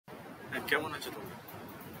কেমন আছো তোমরা?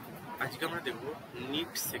 আজকে আমরা দেখব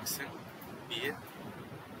নিট সেকশন বি এর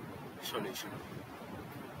সলিউশন।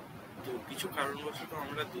 তো কিছু কারণবশত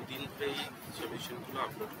আমরা দুদিন ধরে এই সলিউশনগুলো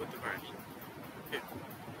আপলোড করতে পারিনি।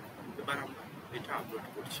 এবার আমরা এটা আপলোড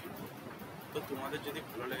করছি। তো তোমাদের যদি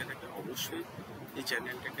ভালো লেগে থাকে অবশ্যই এই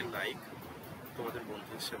চ্যানেলটাকে লাইক, তোমাদের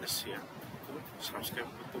বন্ধুদের সাথে শেয়ার এবং সাবস্ক্রাইব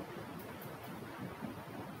করতে ভুলো না।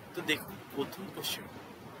 তো দেখুন, প্রথম কোশ্চেন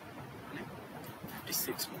মানে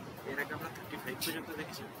 36 মিনিট, এর আগে আমরা 35 পর্যন্ত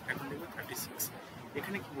দেখেছি, এখন দেখবো 36।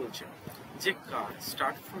 এখানে কি বলছে যে কার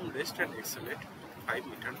start from rest and accelerate 5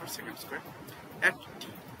 metre per second square at টি।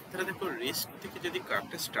 তাহলে দেখো, রেস্ট থেকে যদি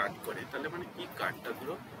কারটা স্টার্ট করে তাহলে মানে এই কারটা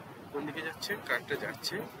ধরো কোন দিকে যাচ্ছে, কারটা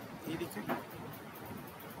যাচ্ছে এইদিকে,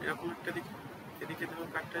 এরকম একটা দিকে, এদিকে ধরো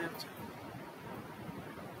কারটা যাচ্ছে,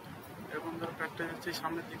 এরকম ধরো কারটা যাচ্ছে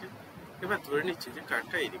সামনের দিকে। এবার ধরে নিচ্ছে যে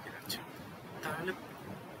কারটা এইদিকে যাচ্ছে, তাহলে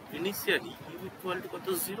ইনিশিয়ালি ইউ ইকুয়াল টু কত,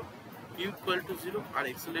 0, you equal to 0, R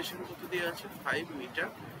acceleration কত দেওয়া আছে 5 মিটার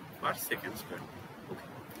পার সেকেন্ড স্কোয়ার। ওকে,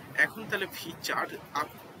 এখন তাহলে V charge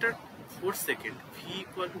after 4 second V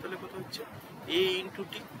equal to তাহলে কত হচ্ছে এ ইন্টু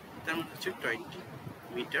টি, তার মানে হচ্ছে 20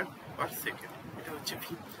 মিটার পার সেকেন্ড, এটা হচ্ছে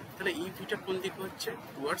ভি। তাহলে এই ভিটা কোন দিকে হচ্ছে,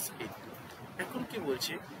 টুয়ার্ডস এ। এখন কি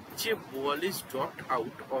বলছে যে বল is dropped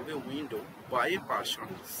out of a window by a person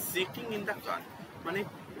sitting in the car, মানে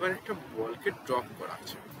এবার একটা বলকে ড্রপ করা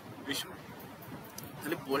আছে বিষয়।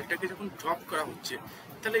 তাহলে বলটাকে যখন ড্রপ করা হচ্ছে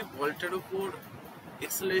তাহলে এই বলটার উপর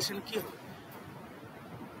এক্সেলারেশন কি হবে,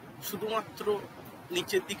 শুধুমাত্র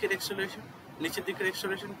নিচের দিকের এক্সেলারেশন। নিচের দিকের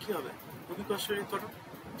এক্সেলারেশন কি হবে, খুবই কষ্টকর করো,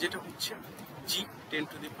 যেটা হচ্ছে জি 10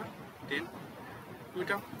 টু দি পাওয়ার 10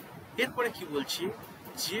 মিটার। এরপরে কি বলছি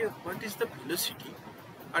যে what is the velocity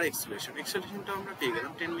R acceleration. এক্সেলারেশনটা আমরা পেয়ে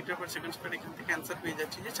গেলাম 10 মিটার পার সেকেন্ড স্কোয়ার, এখান থেকে অ্যান্সার পেয়ে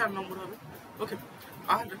যাচ্ছি যে 4 নম্বর হবে। ওকে,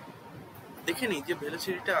 আর দেখে নিই যে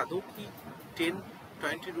ভেলোসিটিটা আদৌ কি 10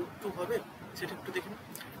 20√2 হবে, সেটা একটু দেখে নিই।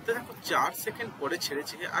 তো দেখো 4 সেকেন্ড পরে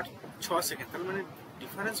ছেড়েছে আর 6 সেকেন্ড, তার মানে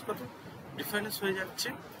ডিফারেন্স কত, ডিফারেন্স হয়ে যাচ্ছে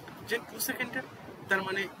যে 2 সেকেন্ডের। তার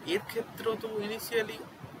মানে এর ক্ষেত্রেও তো ইনিশিয়ালি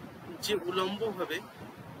যে উলম্বভাবে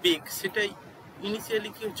বেগ সেটাই ইনিশিয়ালি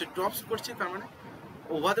কি হচ্ছে, ড্রপস করছে, তার মানে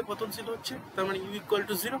ওভারে পতনশীল হচ্ছে, তার মানে ইউ ইকুয়াল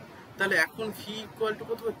টু 0। তাহলে এখন ভি ইকুয়াল টু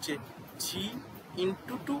কত হচ্ছে, জি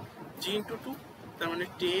ইন্টু 2, জি ইন্টু 2, তার মানে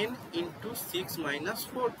 10 ইন্টু 6 মাইনাস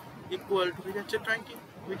 4 ইকুয়াল টু হয়ে যাচ্ছে 20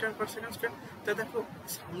 মিটার পার সেকেন্ড স্কোয়ার। তা দেখো,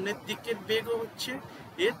 সামনের দিকের বেগও হচ্ছে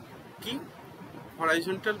এর কি,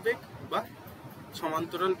 হরাইজন্টাল বেগ বা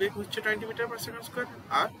সমান্তরাল বেগ হচ্ছে 20 মিটার পার সেকেন্ড স্কোয়ার,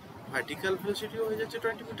 আর ভার্টিক্যাল ভেলোসিটিও হয়ে যাচ্ছে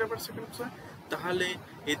 20 মিটার পার সেকেন্ড স্কোয়ার। তাহলে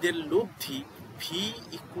এদের লব্ধি ভি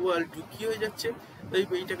ইকুয়াল টু কি হয়ে যাচ্ছে,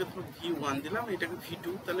 এইটাকে ধরো ভি1 দিলাম, এটাকে ভি2,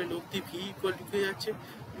 তাহলে লব্ধি ভি ইকুয়াল টু কি হয়ে যাচ্ছে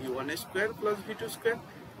V1 square plus ভি2 square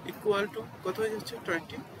equal to কত হয়ে যাচ্ছে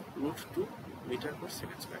 20√2 মিটার পার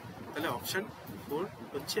সেকেন্ড স্কোয়ার। তাহলে অপশন 4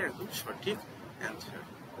 হচ্ছে একদম সঠিক অ্যান্সার।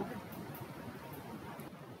 ওকে,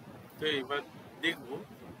 তো এবার দেখবো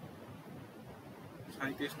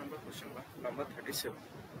 37 নম্বর কোশ্চেন বা নাম্বার 37।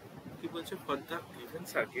 কি বলছে, for the given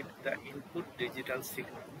circuit the input digital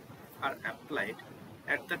signal R applied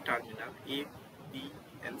at the terminal A, B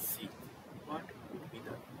and C, what would be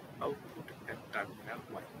the output at terminal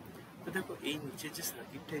Y? তো দেখো, এই নিচে যে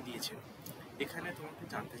সার্কিটটাই দিয়েছে এখানে তোমাকে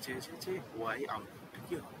জানতে চেয়েছে যে Y আউটপুট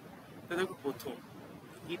কি হবে। তো দেখো, প্রথম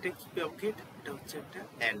এটা কি গেট, এটা হচ্ছে একটা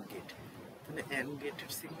অ্যান্ড গেট। তাহলে অ্যান্ড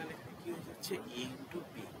গেটের সিগন্যাল এখানে কি হয়ে যাচ্ছে A ইন্টু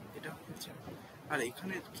বি, এটা হচ্ছে। আর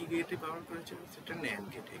এখানে কি গেটে ব্যবহার করেছে, সেটা ন্যান্ড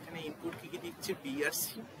গেট। এখানে ইনপুট কি কি দিচ্ছে, বি আর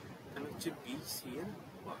সি, তাহলে হচ্ছে বি সি এর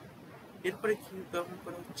ওয়ান। এরপরে কি ব্যবহার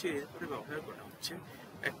করা হচ্ছে, এরপরে ব্যবহার করা হচ্ছে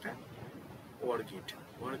একটা অর গেট।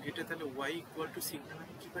 অর গেটে তাহলে ওয়াই ইকুয়াল টু সিগন্যাল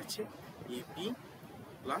আমি কি পাচ্ছি, A B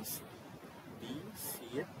plus B C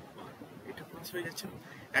এর ওয়ান, এটা প্লাস হয়ে যাচ্ছে।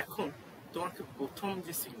 এখন তোমাকে প্রথম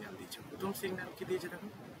যে সিগন্যাল দিয়েছে, প্রথম সিগন্যাল কি দিয়েছে দেখো,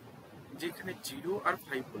 যেখানে 0 আর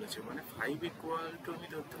 5 বলেছে, মানে 5 ইকুয়াল টু আমি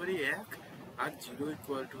ধরতে পারি 1 আর 0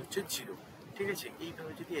 ইকুয়াল টু হচ্ছে 0। ঠিক আছে,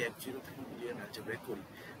 এইভাবে যদি 1 0 থেকে মিলিয়ে অ্যালজেব্রা করি,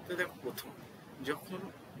 তো দেখো প্রথম যখন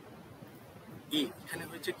এ এখানে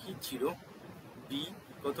হচ্ছে কি 0, বি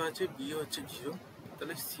কত আছে, বি হচ্ছে 0,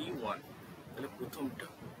 তাহলে সি 1। তাহলে প্রথমটা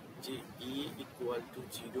যে এ equal to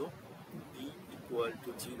 0, B equal to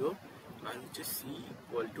 0 আর হচ্ছে সি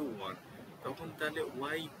ইকুয়াল টু 1, তখন তাহলে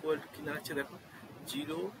ওয়াই ইকুয়াল টু কি দাঁড়াচ্ছে দেখো,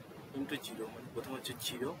 0 ইন্টু 0 মানে প্রথম হচ্ছে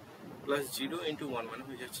 0 প্লাস 0 ইন্টু 1 মানে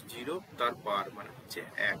হয়ে যাচ্ছে 0, তার বার মানে হচ্ছে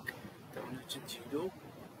 1, তার মানে হচ্ছে 0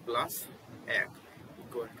 প্লাস 1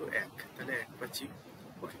 ইকুয়াল টু 1, তাহলে 1 পাচ্ছি।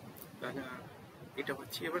 ওকে, তাহলে এটা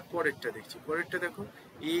পাচ্ছি। এবার পরেরটা দেখছি, পরেরটা দেখো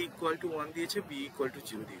এ ইকুয়াল টু 1 দিয়েছে, বি ইকুয়াল টু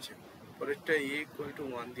 0 দিয়েছে। পরেরটা এ ইকুয়াল টু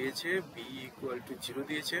 1 দিয়েছে, বি ইকুয়াল টু 0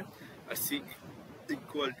 দিয়েছে, আর সি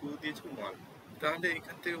ইকুয়াল টু দিয়েছে 1। তাহলে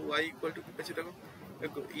এখান থেকে ওয়াই ইকুয়াল টু কি পাচ্ছি দেখো,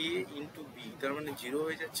 দেখো এ ইন্টু বি তার মানে 0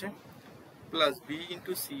 হয়ে যাচ্ছে, প্লাস বি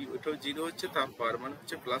ইন্টু সি ওটাও 0 হচ্ছে, তার পাওয়ার মানে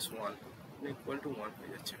হচ্ছে +1 ইকুয়াল টু 1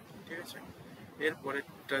 হয়ে যাচ্ছে। ঠিক আছে,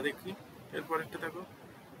 এরপরেরটা দেখি। এরপরেরটা দেখো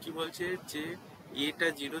কি বলছে যে এটা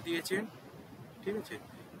 0 দিয়েছে, ঠিক আছে,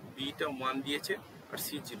 বিটা 1 দিয়েছে আর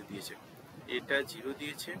সি 0 দিয়েছে। এটা 0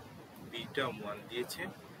 দিয়েছে, বিটা 1 দিয়েছে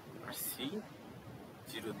আর সি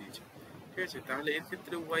 0 দিয়েছে। ঠিক আছে, তাহলে এর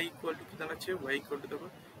ক্ষেত্রে ওয়াই ইকুয়াল টু কি দাঁড়াচ্ছে, ওয়াই ইকুয়াল টু দেখো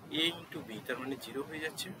এ ইন্টু বি তার মানে 0 হয়ে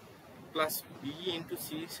যাচ্ছে, প্লাস বি ইন্টু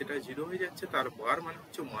সি সেটা 0 হয়ে যাচ্ছে, তার বার মানে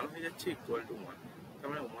হচ্ছে 1 হয়ে যাচ্ছে, ইকুয়াল টু 1 তার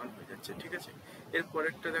মানে 1 হয়ে যাচ্ছে। ঠিক আছে,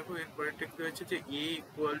 এরপরেরটা দেখো, এরপরেরটা কি হয়েছে যে এ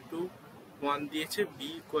ইকুয়াল টু 1 দিয়েছে, বি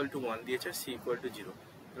ইকুয়াল টু 1 দিয়েছে, সি ইকুয়াল টু 0।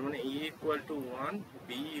 তার মানে এ equal to 1,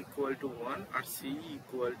 B equal to 1 R C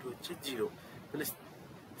equal to হচ্ছে 0। তাহলে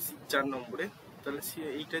 4 নম্বরে তাহলে সি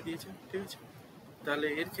এইটা দিয়েছে। ঠিক আছে, তাহলে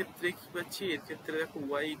এর ক্ষেত্রে কি পাচ্ছি, এর ক্ষেত্রে দেখো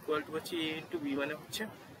ওয়াই ইকুয়াল টু পাচ্ছি এ ইন্টু বি মানে হচ্ছে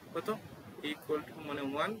কত, এ ইকুয়াল টু মানে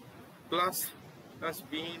 1 plus plus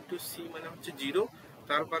B into C মানে হচ্ছে 0,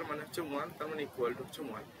 তারপর মানে হচ্ছে 1, তার মানে ইকুয়াল টু হচ্ছে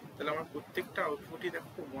 1। তাহলে আমার প্রত্যেকটা আউটপুটই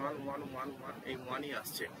দেখো 1 1 1 1 এই 1ই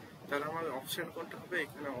আসছে। তাহলে আমার অপশন কোনটা হবে,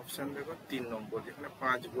 এখানে অপশন দেখো 3 নম্বর, যেখানে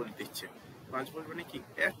 5 ভোল্ট দিচ্ছে। 5 ভোল্ট মানে কি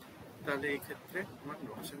 1, তাহলে এই ক্ষেত্রে আমার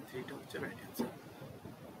অপশন 3টা হচ্ছে রাইট অ্যান্সার।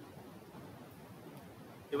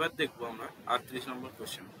 এবার দেখবো আমরা 38 নম্বর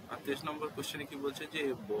কোশ্চেন। 38 নম্বর কোশ্চেনে কি বলছে যে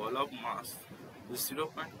বল অফ মাস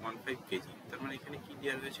 0.15 কেজি, তার মানে এখানে কি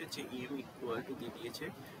দেওয়া রয়েছে যে এম ইকুয়াল টু দিয়ে দিয়েছে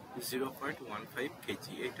 0.15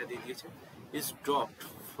 কেজি, এটা দিয়ে দিয়েছে, is dropped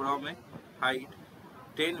from a height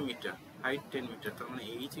 10 metre, height 10 metre, তার মানে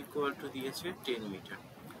এইচ ইকুয়াল টু দিয়েছে 10 metre,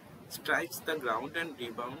 strikes the ground and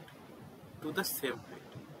rebound to the same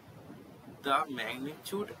height, the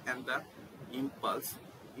magnitude and the impulse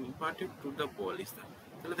imparted to the ball is the।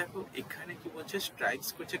 তাহলে দেখো এখানে কি বলছে, strikes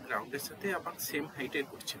করছে গ্রাউন্ডের সাথে আবার সেম হাইটের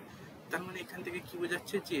করছে। তার মানে এখান থেকে কি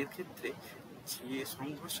বোঝাচ্ছে যে এর ক্ষেত্রে যে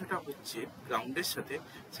সংঘর্ষটা হচ্ছে গ্রাউন্ডের সাথে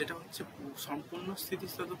সেটা হচ্ছে সম্পূর্ণ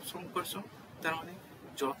স্থিতিস্থাপক সংঘর্ষ। তার মানে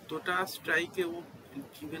যতটা স্ট্রাইকে ও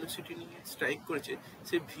ভি ভেলোসিটি নিয়ে স্ট্রাইক করেছে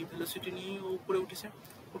সে ভি ভেলোসিটি নিয়েই ও উপরে উঠেছে।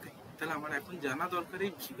 ওকে, তাহলে আমার এখন জানা দরকার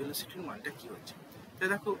এই ভি ভেলোসিটির মানটা কি হচ্ছে। তাই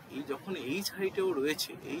দেখো এই যখন এইচ হাইটে ও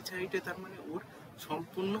রয়েছে, এইচ হাইটে তার মানে ওর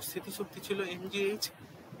সম্পূর্ণ স্থিতিশক্তি ছিল mgh,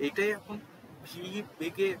 এইটাই এখন ভি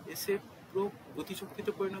বেগে এসে পুরো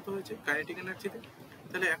গতিশক্তিতে পরিণত হয়েছে কাইনেটিক এনার্জিতে।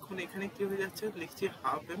 তাহলে এখন এখানে কি হয়ে যাচ্ছে, লিখছি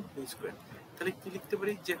হাফ এম ভি স্কোয়ার। তাহলে কি লিখতে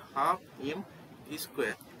পারি যে half M V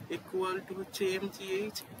square equal to হচ্ছে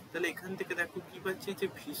mgh। তাহলে এখান থেকে দেখো কি পাচ্ছি যে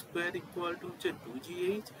ভি স্কোয়ার ইকুয়াল টু হচ্ছে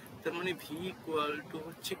 2gh, তার মানে ভি ইকুয়াল টু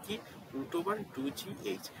হচ্ছে কি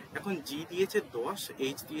 √2gh। এখন জি দিয়েছে 10,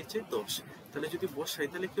 এইচ দিয়েছে 10, তাহলে যদি বসাই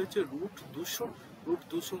তাহলে কি হচ্ছে √200,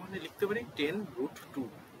 √200 মানে লিখতে পারি 10√2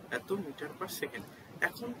 এত মিটার পার সেকেন্ড।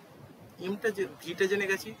 এখন এমটা যে ভিটা জেনে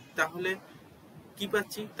গেছি, তাহলে কি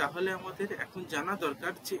পাচ্ছি, তাহলে আমাদের এখন জানা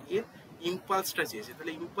দরকার যে এর ইম্পালসটা চেয়েছে।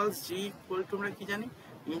 তাহলে ইম্পালস জি ইকুয়াল টু আমরা কি জানি,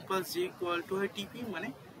 ইম্পালস জি ইকুয়াল টু হয় টিপি মানে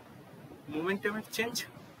মোমেন্টামের চেঞ্জ,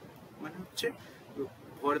 মানে হচ্ছে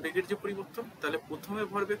ভরবেগের যে পরিবর্তন। তাহলে প্রথমে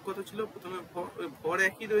ভরবেগ কত ছিল, প্রথমে ভর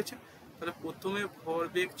একই রয়েছে, তাহলে প্রথমে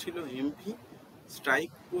ভরবেগ ছিল এমভি,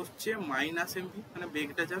 স্ট্রাইক করছে -mv, মানে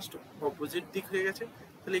বেগটা জাস্ট অপোজিট দিক হয়ে গেছে,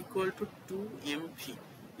 তাহলে ইকুয়াল টু 2mv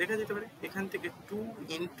লেখা যেতে পারে। এখান থেকে 2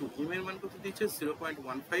 ইন্টু এম এর মান কত দিয়েছে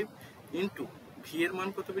 0.15 ইন্টু ভি এর মান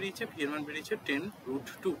কত বেরিয়েছে, ভি এর মান বেরিয়েছে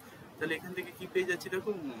 10√2। তাহলে এখান থেকে কি পেয়ে যাচ্ছি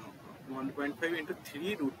দেখো 1.5 ইন্টু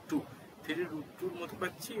 3√2, 3√2 মতো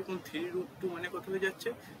পাচ্ছি। এখন 3√2 মানে কত হয়ে যাচ্ছে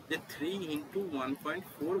যে 3 ইন্টু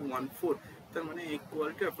 1.414, তার মানে ইকুয়াল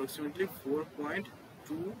টু অ্যাপ্রক্সিমেটলি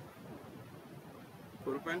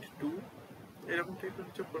 4.2 এরকম টাইপের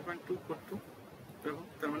হচ্ছে, 4.242 এরকম।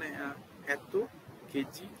 তার মানে এত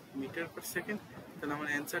কেজি মিটার পার সেকেন্ড। তাহলে আমার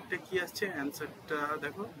অ্যান্সারটা কি আসছে, অ্যান্সারটা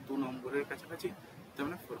দেখো 2 নম্বরের কাছাকাছি, তার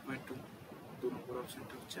মানে 4.2, 2 নম্বর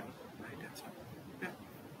অপশনটা হচ্ছে রাইট অ্যান্সার।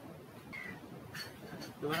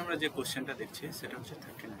 এবার আমরা যে কোশ্চেনটা দেখছি সেটা হচ্ছে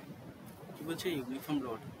 39। কি বলছে, uniform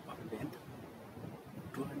rod of length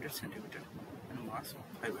 200 centimeter and mass of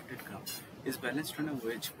 500 grams is balanced on a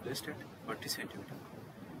wedge placed at 40 centimeter.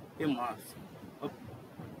 A mass of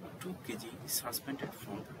 2 kg is suspended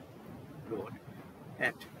from the rod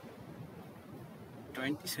at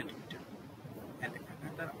 20 centimeter and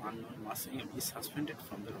another unknown mass M is suspended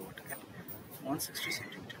from the rod at 160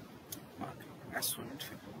 centimeter. Mark as shown in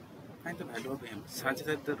figure. Find the value of M such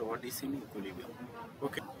that the rod is in equilibrium.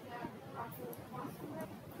 Okay.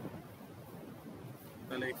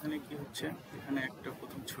 তাহলে এখানে কি হচ্ছে, এখানে একটা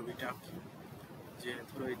প্রথম ছবিটা আঁকি, যে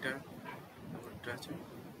ধরো এটা রডটা আছে,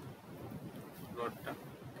 রডটা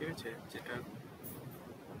ঠিক আছে, যেটা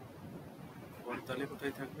বলতালে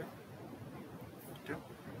কোথায় থাকবে, এটা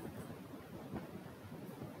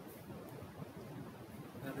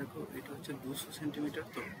দেখো এটা হচ্ছে 200 সেন্টিমিটার,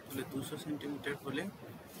 তো তাহলে 200 সেন্টিমিটার হলে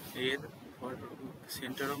এর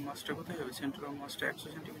সেন্টার অফ মাসটা কোথায় হবে? সেন্টার অফ মাসটা 100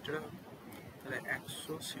 সেন্টিমিটার হবে। তাহলে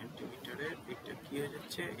 100 সেন্টিমিটারের এটা কি হয়ে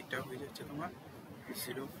যাচ্ছে? এটা হয়ে যাচ্ছে তোমার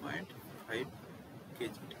 0.5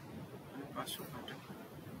 কেজি, মানে 500 ঘন্টা।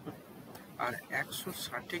 আর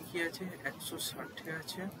 160-এ কি আছে? 160-এ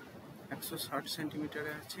আছে 160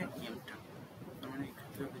 সেন্টিমিটারে আছে এমটা, তার মানে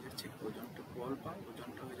এক্ষেত্রে হয়ে যাচ্ছে ওজনটা বল বা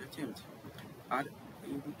ওজনটা হয়ে যাচ্ছে এমজি। আর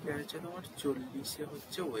এইদিকে আছে তোমার 40-এ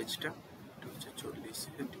হচ্ছে ওয়েজটা, এটা হচ্ছে 40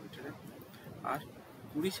 সেন্টিমিটারে। আর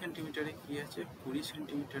 20 সেন্টিমিটারে কি আছে? 20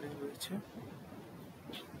 সেন্টিমিটারে রয়েছে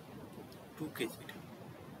 2 কেজিটা,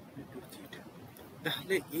 2 কেজিটা।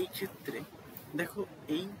 তাহলে এই ক্ষেত্রে দেখো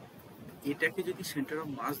এটাকে যদি সেন্টার অফ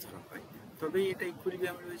মাস ধরা হয় তবে এটা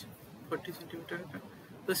ইকুইলিব্রিয়ামে রয়েছে 40 সেন্টিমিটারটা।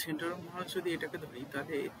 তো সেন্টার অফ মাস যদি এটাকে ধরি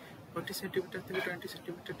তাহলে 40 সেন্টিমিটার থেকে 20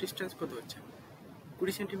 সেন্টিমিটার ডিস্টেন্স কত হচ্ছে?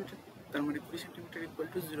 20 সেন্টিমিটার। তার মানে 20 সেন্টিমিটার ইকুয়াল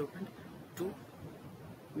টু 0.2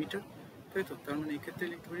 মিটার, তাই তো? তার মানে এক্ষেত্রে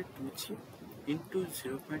লিখতে পারি 2g ইন্টু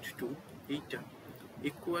 0.2, এইটা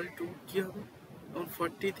ইকুয়াল টু কি হবে? এবং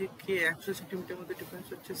 40 থেকে 100 সেন্টিমিটার মধ্যে ডিফারেন্স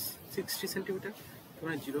হচ্ছে 60 সেন্টিমিটার,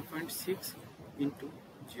 মানে 0.6 ইন্টু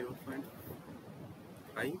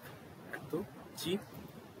 0.5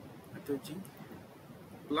 এত জি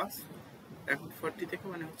প্লাস, এখন 40 থেকে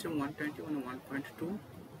মানে হচ্ছে 120, মানে 1.2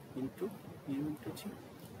 ইন্টু এম ইন্টু জি।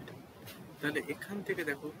 তাহলে এখান থেকে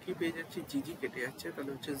দেখো কি পেয়ে যাচ্ছে? জি কেটে যাচ্ছে,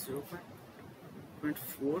 তাহলে হচ্ছে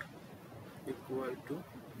 0.4 ইকুয়াল টু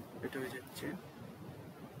এটা হয়ে যাচ্ছে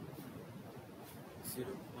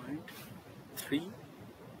 0.3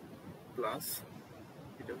 প্লাস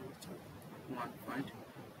এটা হচ্ছে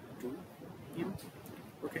 1.2 এম।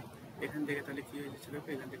 ওকে, এখান থেকে তাহলে কি হয়ে যাচ্ছে? দেখো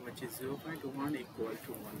এখান থেকে পাচ্ছি 0.1 ইকুয়াল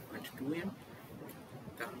টু 1.2 এম,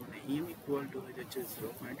 তার মানে এম ইকুয়াল টু হয়ে যাচ্ছে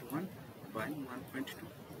 0.1 by 1.2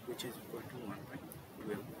 which is equal to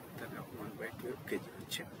 1/12, তাহলে 1/12 কেজি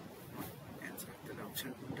হচ্ছে অ্যান্সার। তাহলে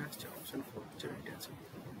অপশন কোনটা আসছে? অপশন 4 হচ্ছে রাইট অ্যান্সার।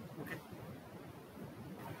 ওকে,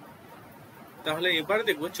 তাহলে এবারে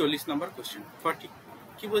দেখবো 40 নম্বর কোশ্চেন। 40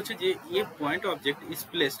 কি বলছে? যে এ point object is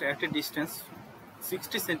placed at a distance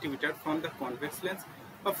 60 centimetre from the convex lens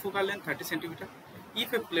of focal length 30 cm. If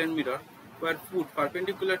a plane mirror were put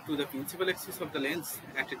perpendicular to the principal axis of the lens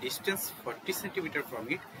at a distance 40 cm from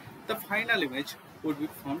it, the final image would be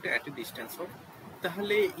formed at a distance of।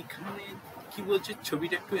 তাহলে এখানে কি বলছে?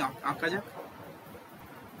 ছবিটা একটু আঁকা যাক।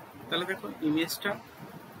 তাহলে দেখো ইমেজটা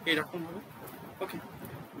এরকম হবে। ওকে,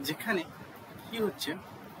 যেখানে কি হচ্ছে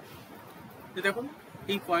যে দেখো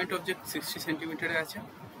এই পয়েন্ট অবজেক্ট 60 সেন্টিমিটারে আছে,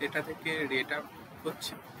 এটা থেকে রেটা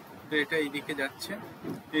হচ্ছে, তো এটা এইদিকে যাচ্ছে,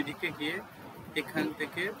 এদিকে গিয়ে এখান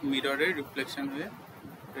থেকে মিররের রিফ্লেকশন হয়ে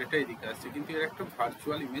এটা এদিকে আসছে, কিন্তু এর একটা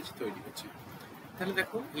ভার্চুয়াল ইমেজ তৈরি হচ্ছে। তাহলে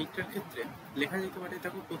দেখো এইটার ক্ষেত্রে লেখা যেতে পারে,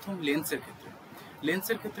 দেখো প্রথম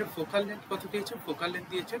লেন্সের ক্ষেত্রে ফোকাল লেন্থ কত দিয়েছে? ফোকাল লেন্থ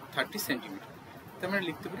দিয়েছে 30 সেন্টিমিটার, তার মানে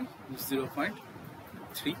লিখতে পারি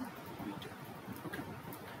 0.3 মিটার। ওকে,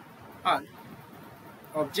 আর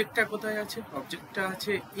অবজেক্টটা কোথায় আছে? অবজেক্টটা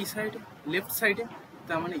আছে এই সাইডে, লেফট সাইডে,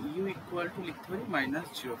 তার মানে ইউ ইকুয়াল টু লিখতে পারি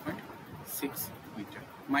 -0.6 মিটার।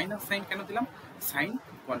 মাইনাস সাইন কেন দিলাম? সাইন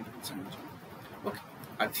কনভেনশনের জন্য। ওকে,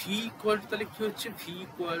 আর ভি ইকুয়াল টু তাহলে কি হচ্ছে? ভি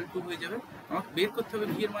ইকুয়াল টু হয়ে যাবে, আমাকে বের করতে হবে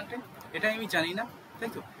ভি এর মানটা, এটা আমি জানি না, তাই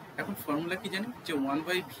তো? এখন ফর্মুলা কি জানি? যে 1/v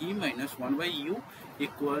 - 1/u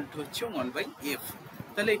ইকুয়াল টু হচ্ছে 1/f।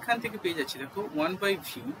 তাহলে এখান থেকে পেয়ে যাচ্ছি দেখো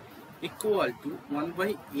 1/v equal to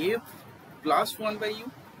 1/f plus 1/u।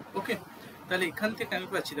 ওকে, তাহলে এখান থেকে আমি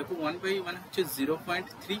পাচ্ছি দেখো 1/u মানে হচ্ছে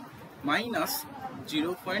 0.3 মাইনাস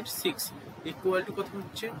 0.6 ইকুয়াল টু কত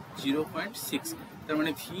হচ্ছে? 0.6। তার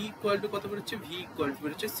মানে ভি ইকুয়াল টু কত বেরোচ্ছে? ভি ইকুয়াল টু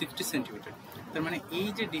বেরোচ্ছে 60 সেন্টিমিটার। তার মানে এই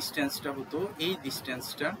যে ডিস্টেন্সটা হতো, এই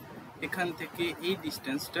ডিস্টেন্সটা এখান থেকে এই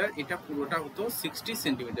ডিস্টেন্সটা, এটা পুরোটা হতো 60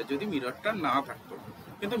 সেন্টিমিটার যদি মিররটা না থাকতো।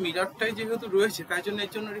 কিন্তু মিররটাই যেহেতু রয়েছে তাই জন্য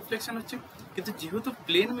এর জন্য রিফ্লেকশন হচ্ছে, কিন্তু যেহেতু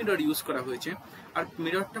প্লেন মিরর ইউজ করা হয়েছে আর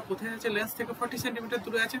মিররটা কোথায় আছে? লেন্স থেকে 40 সেন্টিমিটার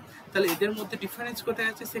দূরে আছে, তাহলে এদের মধ্যে ডিফারেন্স কোথায়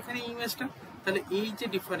আছে? সেখানে ইমেজটা। তাহলে এই যে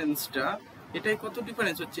ডিফারেন্সটা, এটাই কত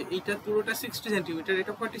ডিফারেন্স হচ্ছে? এইটা পুরোটা 60 সেন্টিমিটার,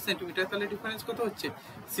 এটা 40 সেন্টিমিটার, তাহলে ডিফারেন্স কত হচ্ছে?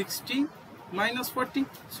 60 মাইনাস 40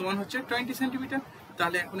 সমান হচ্ছে 20 সেন্টিমিটার।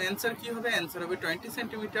 তাহলে এখন অ্যান্সার কি হবে? অ্যান্সার হবে 20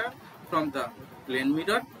 centimetre from the plane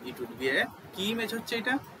mirror. It would B A কি ইমেজ হচ্ছে?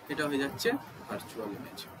 এটা হয়ে যাচ্ছে ভার্চুয়াল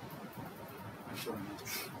ইমেজ।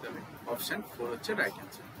 তাহলে অপশন 4 হচ্ছে রাইট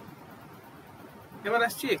অ্যান্সার। এবার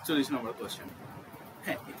আসছি 41 নম্বর কোশ্চেন।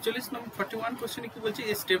 হ্যাঁ, 41 নম্বর 41 কোশ্চেনে কি বলছে?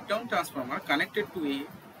 এ step down transformer connected to A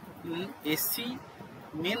AC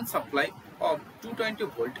main supply of 220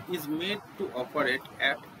 volt is made to operate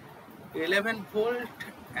at 11 volt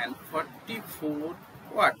and 44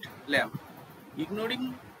 watt lamp.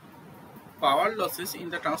 Ignoring power losses in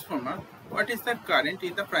the transformer, what is the current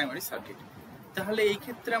in the primary circuit. তাহলে এই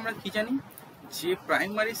ক্ষেত্রে আমরা কি জানি যে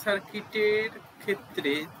primary সার্কিটের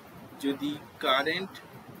ক্ষেত্রে যদি কারেন্ট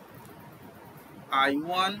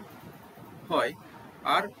I1 হয়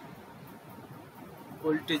আর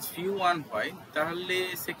ভোল্টেজ V1 হয়, তাহলে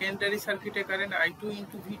সেকেন্ডারি সার্কিটে কারেন্ট I2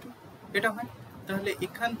 ইন্টু V2 এটা হয়। তাহলে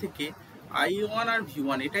এখান থেকে I1 আর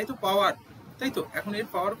V1 এটাই তো পাওয়ার, তাই তো। এখন এর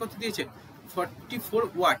পাওয়ার কত দিয়েছে 44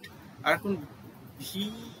 ওয়াট। আর এখন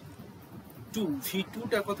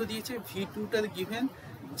V2টা কত দিয়েছে, V2টা গিভেন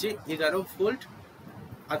যে 11 ভোল্ট।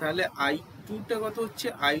 আর তাহলে I2টা কত হচ্ছে,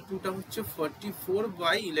 I2টা হচ্ছে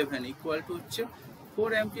 44/11 ইকুয়াল টু হচ্ছে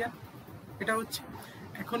 4 অ্যাম্পিয়ার। এটা হচ্ছে।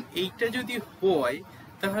 এখন এইটা যদি হয়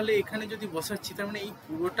তাহলে এখানে যদি বসাচ্ছি, তার মানে এই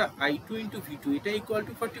পুরোটা I2 ইন্টু V2 এটা ইকুয়াল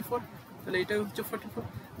টু 44, তাহলে এটা হচ্ছে 44।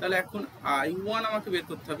 তাহলে এখন I1 আমাকে বের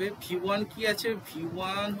করতে হবে। V1 কি আছে,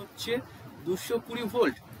 V1 হচ্ছে 220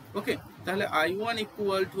 ভোল্ট। ওকে, তাহলে I1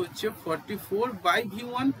 ইকুয়াল টু হচ্ছে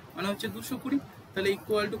 44/V1 মানে হচ্ছে 220। তাহলে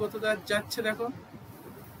ইকুয়াল টু কত যাচ্ছে দেখো,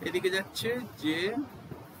 এদিকে যাচ্ছে যে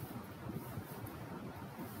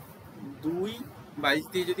 2/22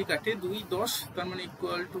 দিয়ে যদি কাটে 2×10, তার মানে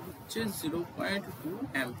ইকুয়াল টু হচ্ছে 0.2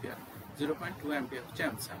 অ্যাম্পিয়ার। 0.2 অ্যাম্পিয়ার হচ্ছে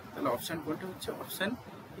অ্যান্সার। তাহলে অপশন কোনটা হচ্ছে, অপশন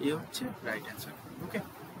এ হচ্ছে রাইট অ্যান্সার। ওকে,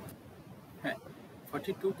 হ্যাঁ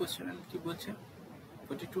 42 কোশ্চেন কি বলছে,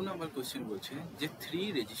 42 নাম্বার কোশ্চেন বলছে যে 3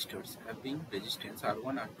 registers having resistance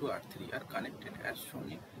R1 R2 R3 are connected as শোন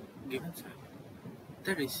in given circuit.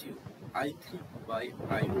 The ratio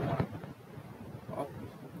I3/I1 of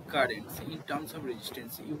currents in terms of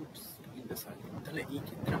resistance used in the circuit। তাহলে এই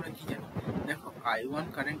ক্ষেত্রে আমরা কি জানি, দেখো I1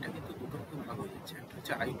 কারেন্টটা কিন্তু দুটো ভাগে ভাগ হয়ে যাচ্ছে, একটা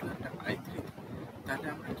হচ্ছে I2 একটা I3। তাহলে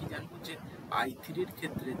আমরা কি জানবো যে I3 এর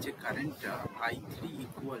ক্ষেত্রে যে কারেন্টটা I3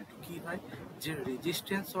 ইকুয়াল টু কি হয়, যে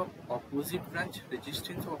resistance of opposite branch,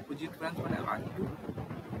 resistance of opposite branch মানে R2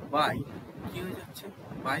 বাই কি হয়ে যাচ্ছে,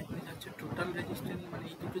 বাই হয়ে যাচ্ছে টোটাল রেজিস্ট্যান্স মানে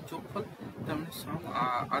এই দুটো যোগফল। তার মানে সাম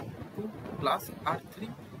R2 plus R3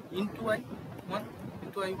 into I1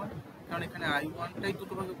 into I1, কারণ এখানে I1টাই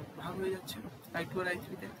দুটো ভাগে ভাগ হয়ে যাচ্ছে I2 আর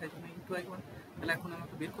I3তে, তাই জন্য ইন্টু I1। তাহলে এখন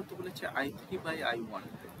আমাকে বের করতে বলেছে I3/I1,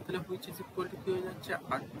 তাহলে হুইচ ইজ ইকুয়াল টু কি হয়ে যাচ্ছে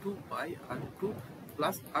R2/R2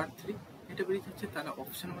 প্লাস R3, এটা বেরিয়ে যাচ্ছে। তাহলে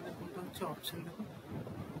অপশন আমাদের কোনটা হচ্ছে, অপশন দেখো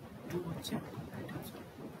 2 হচ্ছে রাইট অ্যান্সার।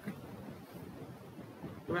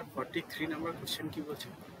 এবার 43 নাম্বার কোশ্চেন কি বলছে,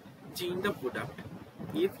 যে in the product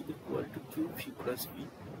F equal to Q V plus B,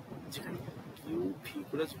 যেখানে কিউ ভি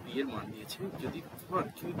প্লাস বি এর মান দিয়েছে, যদি for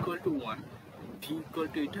Q equal to 1 V equal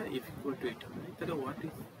to এটা এফ ইকুয়াল টু এটা হয়, তাহলে what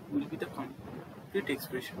is will be the complete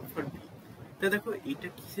expression for B. তা দেখো এটা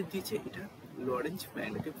কিসের দিয়েছে, এটা লরেন্জ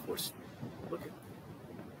ম্যাগনেটিক ফোর্স। ওকে,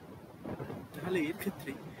 তাহলে এর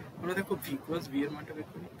ক্ষেত্রে আমরা দেখো ভি প্লাস বি এর মানটা বের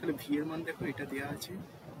করি। তাহলে ভি এর মান দেখো এটা দেওয়া আছে,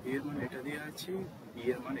 বি এর মান এটা দেওয়া আছে, বি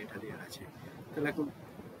এর মান এটা দেওয়া আছে। তাহলে এখন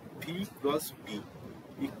V plus B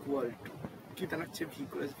equal to কি দাঁড়াচ্ছে, V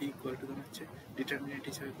plus B equal to দাঁড়াচ্ছে, ডিটারমিনেন্ট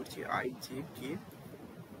হিসাবে করছি আই জে কে,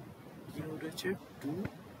 কি রয়েছে 2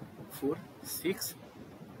 4 6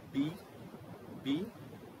 বি বি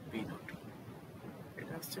বি নট,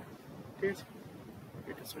 এটা আসছে, ঠিক আছে,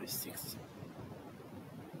 এটা সরি 6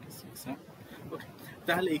 হ্যাঁ। ওকে,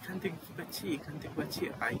 তাহলে এখান থেকে কি পাচ্ছি, এখান থেকে পাচ্ছি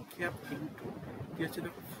আই ক্যাপ ইন্টু কি হচ্ছে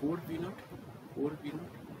দেখো 4 B not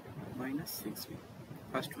minus 6 B,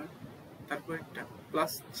 first one. তারপর একটা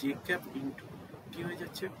প্লাস জে ক্যাপ ইন্টু কি হয়ে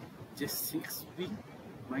যাচ্ছে যে 6 বি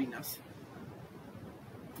মাইনাস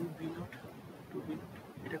 2 বি নট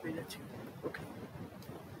এটা পেয়ে যাচ্ছে। ওকে,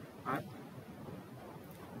 আর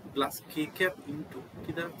প্লাস কে ক্যাপ ইন্টু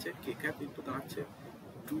কি দাঁড়াচ্ছে, কে ক্যাপ ইন্টু দাঁড়াচ্ছে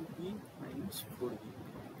 2b মাইনাস 4b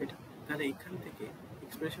এটা। তাহলে এখান থেকে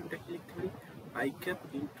এক্সপ্রেশনটা কি লিখতে পারি, I cap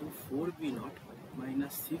into 4b not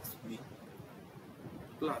minus 6b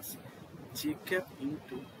plus J cap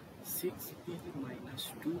into 6b minus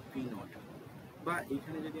 2b not, বা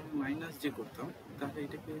এখানে যদি আমি মাইনাস জে করতাম তাহলে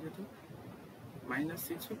এটা কি হয়ে যেত minus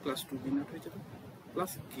 6b plus 2b not হয়ে যেত,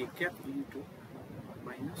 প্লাস কে ক্যাপ ইন্টু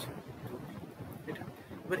মাইনাস 2b এটা।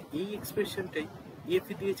 এবার এই এক্সপ্রেশনটাই এফ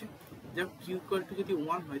দিয়েছে, যখন কিউ ইকুয়াল টু যদি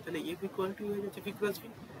 1 হয় তাহলে এফ ইকুয়াল টু হয়ে যাচ্ছে ভি প্লাস ভি।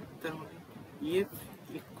 তার মানে এফ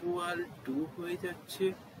ইকুয়াল টু হয়ে যাচ্ছে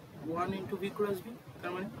 1 ইন্টু ভি প্লাস ভি,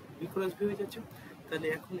 তার মানে ভি প্লাস ভি হয়ে যাচ্ছে। তাহলে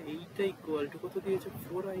এখন এইটা ইকুয়াল টু কত দিয়েছে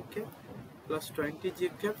 4 I cap plus 20 J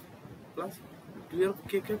cap plus 12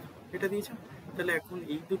 K cap এটা দিয়েছে। তাহলে এখন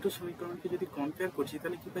এই দুটো সমীকরণকে যদি কম্পেয়ার করছি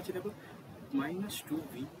তাহলে কি পাচ্ছি দেখো মাইনাস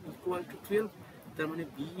 2b ইকুয়াল টু 12, তার মানে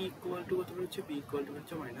বি ইকুয়াল টু কত হচ্ছে, বি ইকুয়াল টু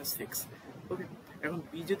হচ্ছে মাইনাস 6। ওকে, এখন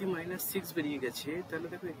বি যদি মাইনাস 6 বেরিয়ে গেছে তাহলে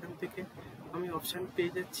দেখো এখান থেকে আমি অপশান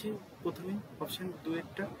পেয়ে যাচ্ছি প্রথমেই অপশান 2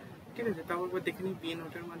 এরটা, ঠিক আছে। তারপর দেখে নিই বি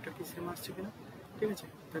নটের মানটা কি সেম আসছে কিনা, ঠিক আছে।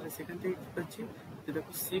 তাহলে সেখান থেকে কি পাচ্ছি যে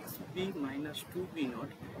দেখো 6b minus 2b not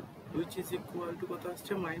which is equal to কত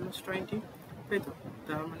আসছে -20, তাই তো।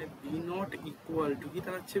 তার মানে বি নট ইকুয়াল টু কি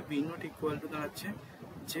দাঁড়াচ্ছে, বি নট ইকুয়াল টু দাঁড়াচ্ছে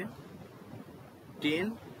যে 10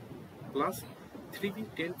 প্লাস 3b,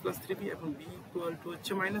 10 প্লাস 3b, এখন b ইকুয়াল টু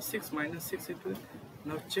হচ্ছে -6 ইন্টু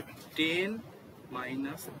হচ্ছে 10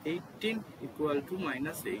 মাইনাস 18 ইকুয়াল টু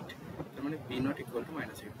 -8, তার মানে b নট ইকুয়াল টু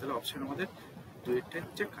 -8। তাহলে অপশন আমাদের দুইটা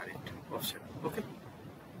হচ্ছে কারেক্ট অপশন। ওকে,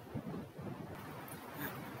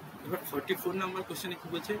 এবার 44 নাম্বার কোশ্চেনে কি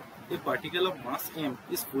বলছে, এ particle of mass m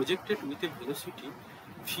is projected with a velocity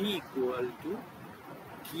v equal to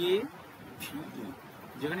ke,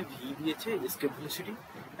 যেখানে v দিয়েছে escape velocity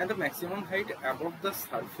and the maximum height above the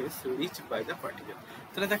surface reached by the particle।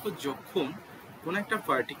 তাহলে দেখো যখন কোন একটা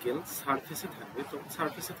পার্টিকেল সারফেসে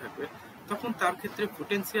থাকবে তখন তার ক্ষেত্রে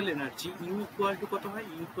potential energy u equal to কত হয়,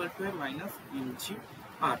 u ইকুয়াল টু হয়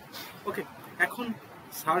 -mgr। ওকে, এখন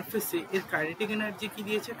সারফেসে এর কাইনেটিক এনার্জি কি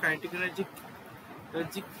দিয়েছে, kinetic energy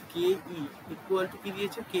K E equal to কি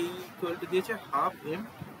দিয়েছে, কে ই ইকুয়াল টু দিয়েছে ½ m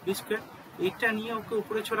v²। এইটা নিয়ে ওকে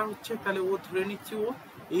উপরে ছড়া হচ্ছে, তাহলে ও ধরে নিচ্ছে ও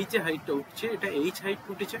এই যে হাইটটা উঠছে এটা এইচ হাইট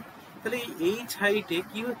উঠেছে, তাহলে এই এইচ হাইটে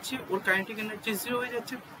কি হচ্ছে ওর কাইনেটিক এনার্জি 0 হয়ে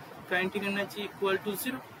যাচ্ছে, কাইনেটিক এনার্জি ইকুয়াল টু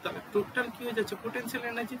 0। তাহলে টোটাল কি হয়ে যাচ্ছে potential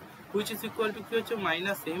energy which is equal to কি হচ্ছে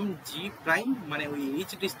 -mg', মানে ওই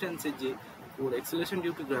এইচ ডিস্টেন্সে যে ওর অ্যাক্সিলারেশন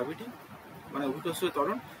ডিউ টু গ্র্যাভিটি মানে অভিকর্ষীয়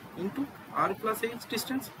ত্বরণ into r plus H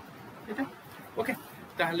distance এটা। ওকে,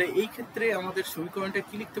 তাহলে এই ক্ষেত্রে আমাদের সমীকরণটা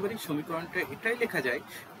কি লিখতে পারি, সমীকরণটা এটাই লেখা যায়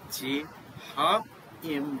যে ½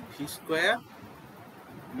 mv²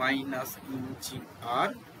 minus mgr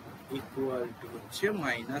equal to হচ্ছে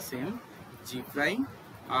 -mg'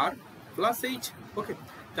 প্লাস এইচ। ওকে,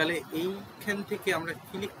 তাহলে এইখান থেকে আমরা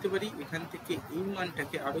কি লিখতে পারি, এখান থেকে এই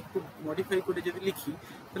মানটাকে আরো একটু মডিফাই করে যদি লিখি,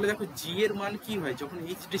 তাহলে দেখো জি এর মান কি হয় যখন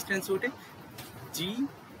এইচ ডিস্টেন্স ওঠে, জি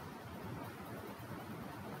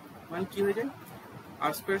মান কি হয়ে যায়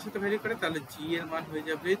আর স্কোয়ারের সাথে ভ্যারি করে, তাহলে জি এর মান হয়ে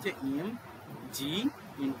যাবে যে M G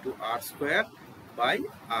into R square by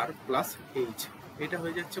R plus H, এটা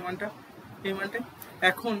হয়ে যাচ্ছে মানটা, এই মানটা।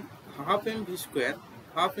 এখন ½ mv²,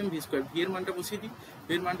 ভি এর মানটা বসিয়ে দিই,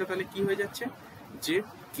 ভি এর মানটা তাহলে কি হয়ে যাচ্ছে যে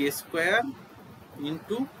কে স্কোয়ার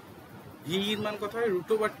ইন্টু ভি এর মান কত হয়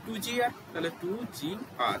 √2gr, তাহলে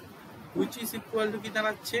 2gr which is equal to কি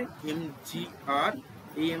দাঁড়াচ্ছে mgr,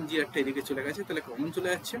 এই mgr টা এদিকে চলে গেছে তাহলে কমন চলে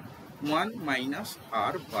যাচ্ছে 1 minus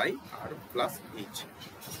r by r plus H,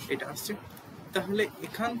 এটা আসছে। তাহলে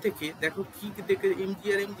এখান থেকে দেখো কি দেখে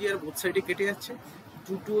mgr বোথ সাইডে কেটে যাচ্ছে,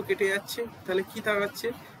 2 কেটে যাচ্ছে, তাহলে কি দাঁড়াচ্ছে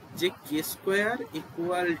যে কে স্কোয়ার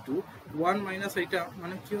ইকুয়াল টু 1 মাইনাস এটা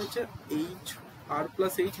মানে কি হচ্ছে H R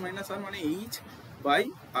plus H minus আর মানে H by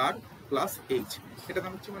R plus H, এটা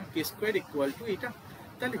দাঁড়াচ্ছে মানে কে স্কোয়ার ইকুয়াল টু এটা।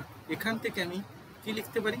 তাহলে এখান থেকে আমি কি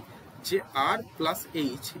লিখতে পারি যে আর plus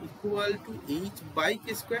H equal to H by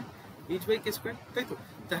K square, তাই তো।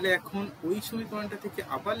 তাহলে এখন ওই সমীকরণটা থেকে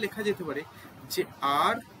আবার লেখা যেতে পারে যে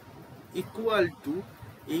আর ইকুয়াল টু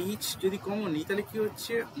এইচ যদি কমন নিই তাহলে কি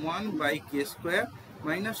হচ্ছে 1 বাই কে স্কোয়ার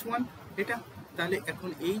মাইনাস 1 এটা। তাহলে এখন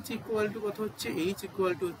এইচ ইকুয়াল টু কত হচ্ছে, এইচ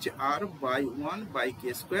ইকুয়াল টু হচ্ছে আর by 1 by K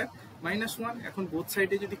square minus 1। এখন বোথ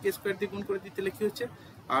সাইডে যদি কে স্কোয়ার দিয়ে গুণ করে দিই তাহলে কি হচ্ছে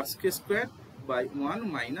আর কে square by 1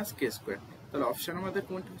 minus K square. তাহলে অপশন আমাদের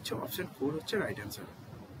কোনটা হচ্ছে, অপশন 4 হচ্ছে রাইট অ্যান্সার।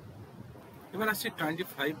 এবার আসছে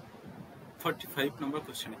 45 নম্বর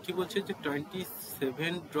কোশ্চেনে কি বলছে যে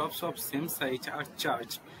 27 drops of same size are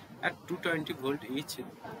charged at 220 volt each,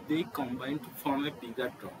 they combine to form a bigger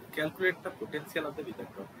drop, calculate the potential of the bigger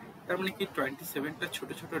drop। তার মানে কি 27টা ছোট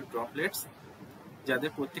ছোট ড্রপলেটস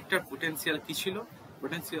যাদের প্রত্যেকটার পোটেনশিয়াল কি ছিল,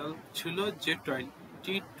 পোটেনশিয়াল ছিল যে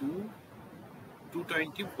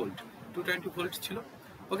 220 ভোল্ট ছিল।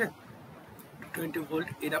 ওকে, 20 ভোল্ট,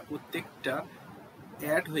 এরা প্রত্যেকটা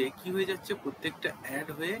অ্যাড হয়ে কি হয়ে যাচ্ছে, প্রত্যেকটা অ্যাড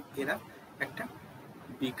হয়ে এরা একটা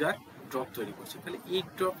বিগার ড্রপ তৈরি করছে। তাহলে এই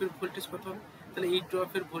ড্রপের ভোল্টেজ কত হবে, তাহলে এই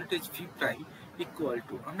ড্রপের voltage V prime equal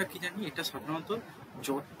to, আমরা কি জানি এটা সাধারণত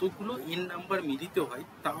যতগুলো এন নাম্বার মিলিত হয়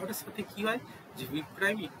তার সাথে কি হয় যে V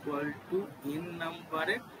prime equal to N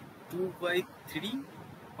নাম্বারের 2/3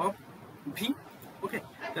 অফ ভি। ওকে,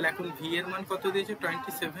 তাহলে এখন ভি এর মান কত দিয়েছে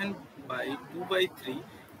 27/2/3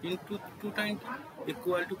 ইন্টু 220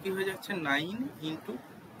 ইকুয়াল টু কি হয়ে যাচ্ছে 9 into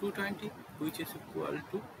 220 which is equal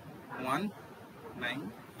to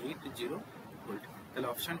 1980 volt. তাহলে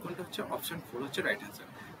অপশন কোনটা হচ্ছে, অপশন 4 হচ্ছে রাইট অ্যান্সার।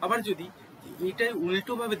 আবার যদি এটাই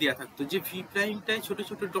উল্টো ভাবে দেওয়া থাকতো যে ভি প্রাইমটাই ছোট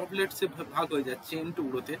ছোট ড্রপলেটসে ভাগ হয়ে যাচ্ছে এন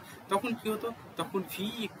টুগুলোতে, তখন কি হতো, তখন ভি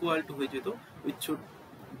ইকুয়াল টু হয়ে যেত ওই ছোট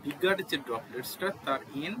বিগার যে ড্রপলেটসটা তার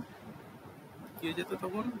এন কি হয়ে যেত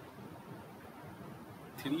তখন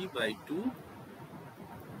 3/2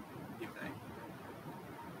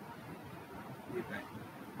 ভি প্রাইম।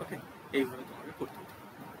 ওকে, এইভাবে তোমাকে করতে হবে।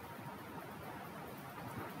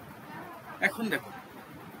 এখন দেখো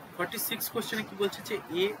 46 কোশ্চেনে কি বলছে যে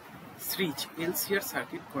এ সিরিজ এলসিআর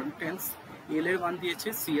সার্কিট কন্টেন্স এল এর মান দিয়েছে,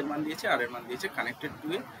 সি এর মান দিয়েছে, আর এর মান দিয়েছে, connected to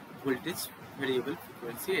A voltage variable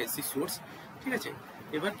frequency AC source. ঠিক আছে,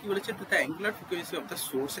 এবার কি বলেছে the angular frequency of the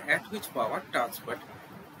source at which power transferred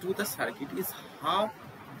to the circuit is half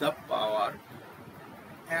the power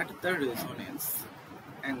at the resonance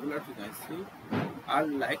angular frequency are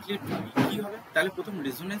likely to B. কি হবে তাহলে প্রথম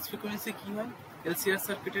resonance frequency কি হয় এলসিআর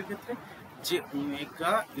সার্কিটের ক্ষেত্রে, যে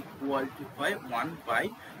ওমেগা ইকুয়াল টু হয়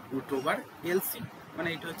 1/√LC, মানে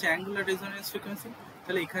এটা হচ্ছে অ্যাঙ্গুলার রেজোনেন্স ফ্রিকোয়েন্সি।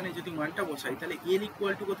 তাহলে এখানে যদি মানটা বসাই তাহলে এল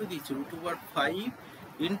ইকুয়াল টু কত দিয়েছে √5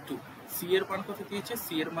 ইন্টু সি এর মান কত দিয়েছে,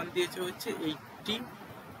 সি এর মান দিয়েছে হচ্ছে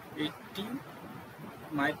 80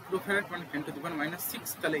 মাইক্রোফ্যারাড, মানে 10⁻⁻6।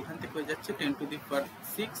 তাহলে এখান থেকে হয়ে যাচ্ছে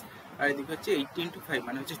 10⁻⁶, আর এদিকে হচ্ছে 80 ইন্টু 5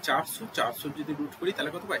 মানে হচ্ছে 400 যদি রুট করি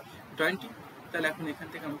তাহলে কত পাই 20। তাহলে এখন এখান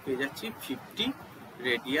থেকে আমি পেয়ে যাচ্ছি 50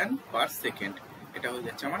 রেডিয়ান পার সেকেন্ড। এটা হয়ে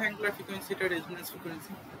যাচ্ছে আমার অ্যাঙ্গুলার ফ্রিকোয়েন্সি, এটা রেজোনেন্স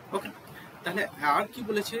ফ্রিকোয়েন্সি। ওকে, তাহলে আর কি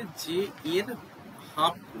বলেছে যে এর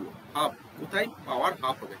হাফ কোথায় পাওয়ার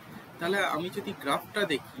হাফ হবে। তাহলে আমি যদি গ্রাফটা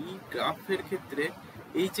দেখি, গ্রাফের ক্ষেত্রে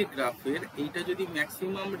এই যে গ্রাফের এইটা যদি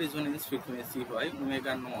ম্যাক্সিমাম রেজোনেন্স ফ্রিকোয়েন্সি হয়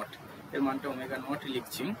ওমেগা নট, এর মানটা ওমেগা নট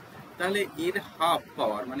লিখছি, তাহলে এর হাফ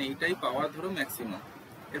পাওয়ার মানে এইটাই পাওয়ার ধরো ম্যাক্সিমাম,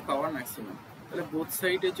 এর পাওয়ার ম্যাক্সিমাম। তাহলে বোথ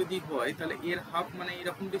সাইডে যদি হয় তাহলে এর হাফ মানে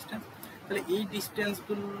এইরকম ডিস্টেন্স। তাহলে এই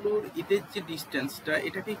ডিস্টেন্সগুলোর এদের যে ডিস্টেন্সটা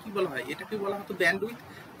এটাকে কি বলা হয়, এটাকে বলা হতো ব্যান্ডউইথ।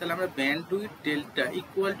 তাহলে আমরা ব্যান্ডউইথ ডেল্টা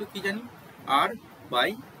ইকুয়াল টু কি জানি আর বাই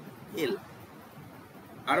এল,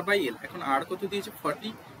 আর বাই এল। এখন আর কত দিয়েছে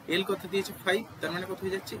 40, এল কত দিয়েছে 5, তার মানে কত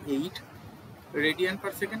হয়ে যাচ্ছে 8 radian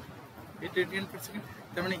per second, 8 radian per second.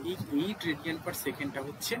 তার মানে এই 8 রেডিয়ান পার সেকেন্ডটা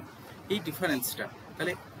হচ্ছে এই ডিফারেন্সটা।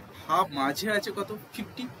 তাহলে হাফ মাঝে আছে কত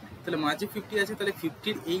 50, তাহলে মাঝে 50 আছে, তাহলে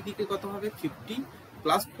 50-র এই দিকে কত হবে 50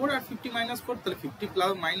 প্লাস 4 আর 50 মাইনাস 4, তাহলে 50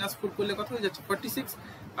 প্লাস মাইনাস 4 করলে কত হয়ে যাচ্ছে 46,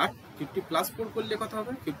 আর 50 প্লাস 4 করলে কত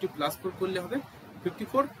হবে 50 প্লাস 4 করলে হবে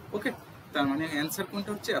 54। ওকে, তার মানে অ্যান্সার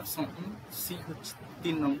কোনটা হচ্ছে অপশন সি হচ্ছে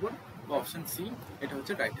 3 নম্বর, অপশন সি এটা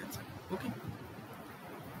হচ্ছে রাইট অ্যান্সার। ওকে,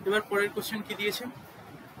 এবার পরের কোশ্চেন কি দিয়েছে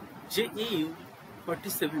যে এই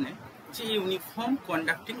 47-এ যে uniform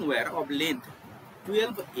conducting wire of length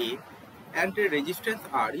 12A and a resistance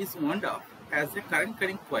R is wound up as a current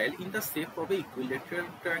carrying coil in the shape of a equilateral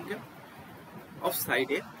triangle of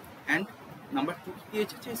side A and number 2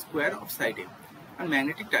 দিয়েছে যে square of side A and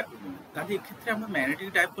magnetic dipole moment। তাহলে এক্ষেত্রে আমরা magnetic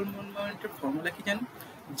dipole মোমেন্টের formula কি জানি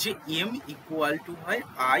যে M equal to হয়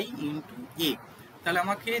I into A। তাহলে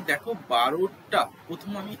আমাকে দেখো 12টা,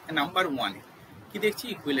 প্রথম আমি নাম্বার 1-এ কি দেখছি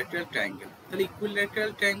ইকুইল্যাটারাল ট্রায়াঙ্গেল। তাহলে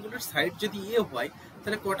ইকুইল্যাটারাল ট্রায়াঙ্গেলের সাইড যদি এ হয়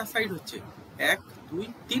তাহলে কটা সাইড হচ্ছে 1 2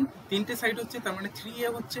 3, তিনটে সাইড হচ্ছে, তার মানে 3A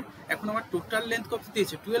হচ্ছে। এখন আমার টোটাল লেন্থ কত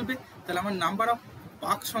দিয়েছে 12A, তাহলে আমার নাম্বার অফ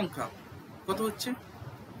পাক সংখ্যা কত হচ্ছে,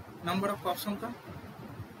 নাম্বার অফ পাক সংখ্যা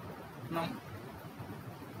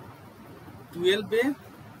 12A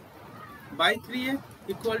by 3A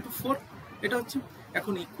equal to 4, এটা হচ্ছে।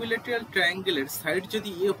 এখন ইকুইল্যাটারাল ট্রায়াঙ্গেলের সাইড যদি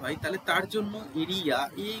এ হয় তাহলে তার জন্য এরিয়া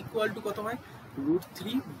এ ইকুয়াল টু কত হয়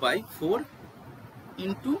 √3/4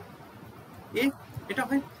 ইন্টু এ, এটা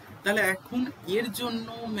হয়। তাহলে এখন এর জন্য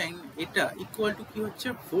এটা ইকুয়াল টু কি হচ্ছে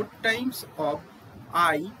 4 Times of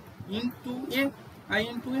I into A, I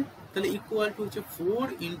into এ। তাহলে ইকুয়াল টু হচ্ছে 4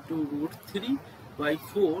 ইন্টু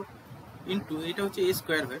 √3/4 ইন্টু এটা হচ্ছে এ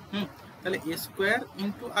স্কোয়ার হয়, তাহলে এ স্কোয়ার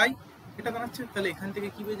ইন্টু আই এটা দাঁড়াচ্ছে। তাহলে এখান থেকে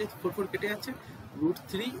কি পেয়ে যাচ্ছে 4 4 কেটে যাচ্ছে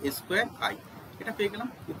 √3² এটা পেয়ে গেলাম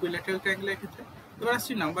ইকুইল্যাটারাল ট্রায়াঙ্গেলের ক্ষেত্রে। এবার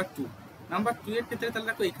আসছি নাম্বার 2, নাম্বার 2 এর ক্ষেত্রে। তাহলে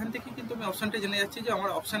দেখো এখান থেকে কিন্তু আমি অপশনটা জেনে যাচ্ছি যে আমার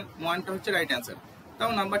অপশন 1টা হচ্ছে রাইট অ্যান্সার,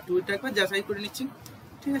 তাও নাম্বার 2টা একবার যাচাই করে নিচ্ছি।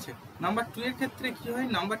 ঠিক আছে, নাম্বার 2 এর ক্ষেত্রে কি হয়,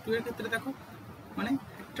 নাম্বার 2 এর ক্ষেত্রে দেখো মানে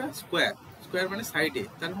একটা স্কোয়ার, স্কোয়ার মানে সাইডে,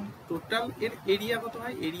 তার মানে টোটাল এর এরিয়া কত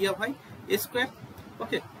হয়, এরিয়া হয় এ স্কোয়ার।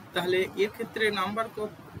 ওকে, তাহলে এর ক্ষেত্রে নাম্বার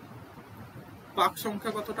পাক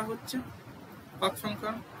সংখ্যা কতটা হচ্ছে, পাক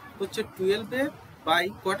সংখ্যা হচ্ছে 12A বাই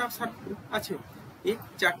কটা সার্কেল আছে, এই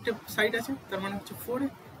 4টে সাইড আছে, তার মানে হচ্ছে 4A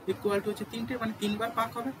ইকুয়াল টু হচ্ছে 3টে, মানে 3বার পাক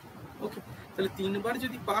হবে। ওকে, তাহলে 3বার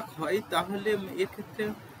যদি পাক হয় তাহলে এর ক্ষেত্রে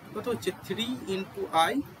কত হচ্ছে 3 into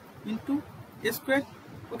I into A square.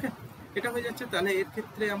 ওকে, এটা হয়ে যাচ্ছে। তাহলে এর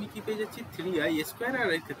ক্ষেত্রে আমি কি পেয়ে যাচ্ছি 3i², আর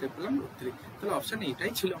এর ক্ষেত্রে পেলাম √3। তাহলে অপশান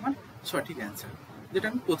এটাই ছিল আমার সঠিক অ্যান্সার, যেটা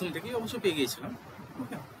আমি প্রথম থেকেই অবশ্য পেয়ে গিয়েছিলাম।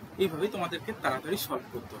 ওকে, এইভাবেই তোমাদেরকে তাড়াতাড়ি সলভ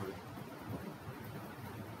করতে হবে।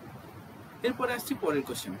 এরপরে আসছি পরের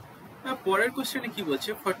কোশ্চেনে। পরের কোশ্চেনে কি বলছে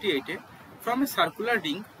 48-এ from a circular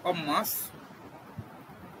ring of mass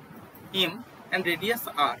m and radius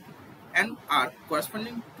r, an arc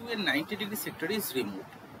corresponding to a 90-degree sector is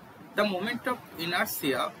removed. The moment of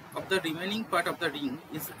inertia of the remaining part of the ring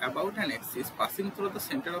is about an axis passing through the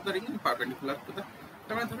center of the ring and perpendicular to the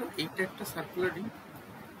তার মানে ধরো এইটা একটা circular ring.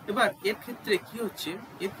 এবার এর ক্ষেত্রে কি হচ্ছে,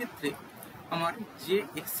 এর ক্ষেত্রে আমার যে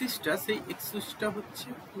এক্সিসটা সেই এক্সিসটা হচ্ছে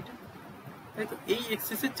এটা, তাই তো। এই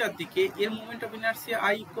এক্সিসের চারদিকে এর moment of inertia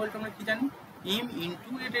I equal to আমরা কি জানি, এম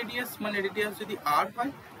ইন্টু এর রেডিয়াস, মানে রেডিয়াস যদি আর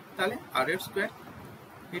হয় তাহলে আর এর স্কোয়ার,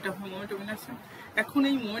 এটা হয় মোমেন্ট অফ ইনার্সিয়া। এখন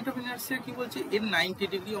এই মোমেন্ট অফ ইনার্সিয়া কি বলছে, এর 90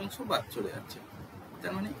 ডিগ্রি অংশ বাদ চলে যাচ্ছে,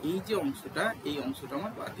 তার মানে এই যে অংশটা, এই অংশটা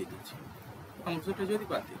আমার বাদ দিয়ে দিচ্ছি। অংশটা যদি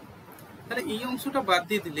বাদ দিই তাহলে এই অংশটা বাদ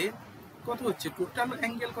দিয়ে দিলে কত হচ্ছে, টোটাল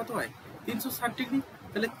অ্যাঙ্গেল কত হয় 360 ডিগ্রি।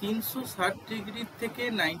 তাহলে 360 ডিগ্রি থেকে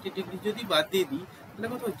 90 ডিগ্রি যদি বাদ দিয়ে দিই তাহলে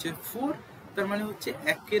কত হচ্ছে 4, তার মানে হচ্ছে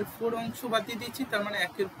 1/4 অংশ বাদ দিয়ে দিচ্ছি, তার মানে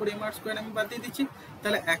 1/4 এম আর স্কোয়ার আমি বাদ দিয়ে দিচ্ছি।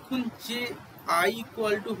 তাহলে এখন যে আই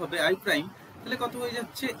ইকুয়াল টু হবে আই প্রাইম, তাহলে কত হয়ে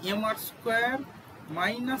যাচ্ছে M R square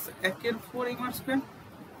minus 1/4 M R square,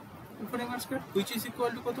 4 M R square, which is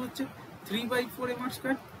equal to কত হচ্ছে 3/4 এম আর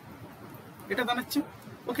স্কোয়ার, এটা দাঁড়াচ্ছে।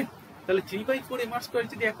 ওকে, তাহলে 3/4 এম আর স্কোয়ার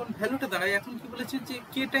যদি এখন ভ্যালুটা দাঁড়ায়, এখন কি বলেছে যে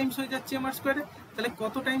কে টাইমস হয়ে যাচ্ছে এম আর স্কোয়ারে, তাহলে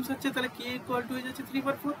কত টাইমস হচ্ছে, তাহলে কে ইকুয়াল টু হয়ে যাচ্ছে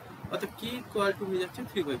 3/4, অর্থাৎ কে ইকুয়াল টু হয়ে যাচ্ছে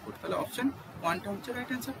 3/4, তাহলে অপশন 1টা হচ্ছে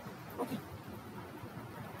রাইট অ্যান্সার। ওকে,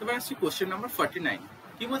 এবার আসছি কোশ্চেন নাম্বার 49,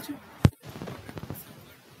 কি বলছে,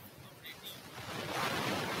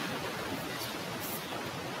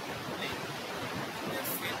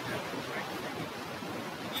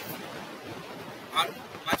 R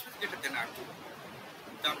much greater than R2,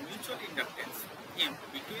 the mutual inductance M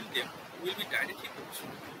between them will be directly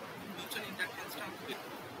proportional. Mutual inductance টা আমরা বের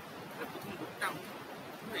করব। প্রথম লুপটা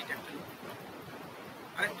আমরা এটা একটা লুপ,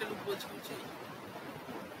 আরেকটা লুপ বলছে হচ্ছে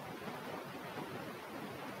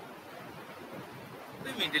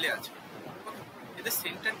এই মিডলে আছে। ওকে, এদের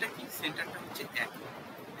সেন্টারটা কি, সেন্টারটা হচ্ছে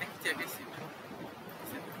এক জায়গায় সেন্টার।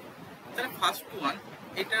 তাহলে ফার্স্ট ওয়ান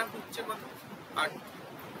এটা হচ্ছে কত R2,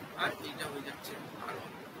 আর এটা হয়ে যাচ্ছে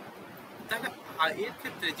R1। তাহলে এর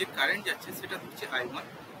ক্ষেত্রে যে কারেন্ট যাচ্ছে সেটা হচ্ছে I1,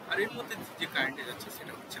 আর এর মধ্যে যে কারেন্টে যাচ্ছে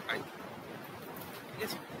সেটা হচ্ছে I2, ঠিক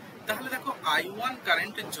আছে। তাহলে দেখো I1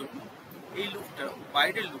 কারেন্টের জন্য এই লুপটা,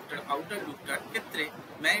 বাইরের লুপটার, আউটার লুপটার ক্ষেত্রে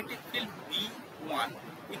magnetic field B1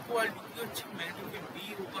 equal to কি হচ্ছে, magnetic field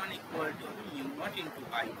B1 equal to হবে mu not into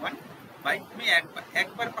I1 by, আমি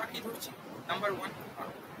একবার পাখি ধরছি নাম্বার 1,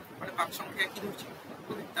 মানে পাক সংখ্যা একই ধরছি।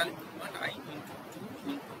 ওকে, তাহলে mu not I into 2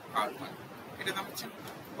 into R1, এটা দাম হচ্ছে।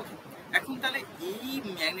 ওকে, এখন তাহলে এই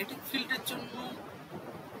ম্যাগনেটিক ফিল্ডের জন্য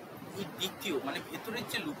এই দ্বিতীয়, মানে ভেতরের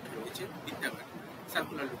যে লুপটা রয়েছে বৃত্তাকার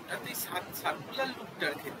সার্কুলার লুপটা, এই সার্কুলার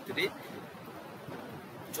লুপটার ক্ষেত্রে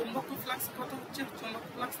চৌম্বকীয় ফ্লাক্স কত হচ্ছে,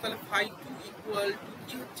 চৌম্বকীয় ফ্লাক্স, তাহলে φ2 ইকুয়াল টু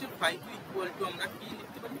কি হচ্ছে, φ2 ইকুয়াল টু আমরা কি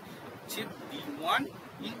লিখতে পারি, যে B1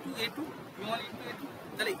 into A2, B1 into A2।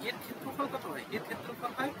 তাহলে এর ক্ষেত্রফল কত হয়, এর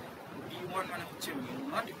ক্ষেত্রফল হয় B1 মানে হচ্ছে mu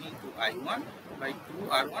not into I1 by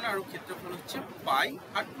 2R1, আর ক্ষেত্রফল হচ্ছে পাই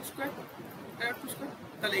R2 স্কোয়ার, R2 স্কোয়ার।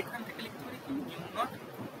 তাহলে এখান থেকে লিখতে পারি কি mu not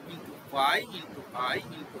into pi into I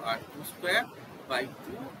into R2 square by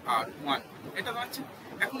 2R1, এটা পাচ্ছে।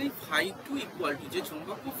 এখন এই φ2 ইকুয়াল টু যে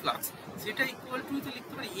চৌম্বকীয় ফ্লাক্স, সেটা ইকুয়াল টু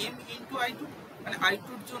লিখতে পারি M ইন্টু I2, মানে I2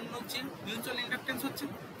 এর জন্য যে মিউচুয়াল ইন্ডাকটেন্স হচ্ছে,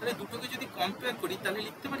 তাহলে দুটোকে যদি কম্পেয়ার করি তাহলে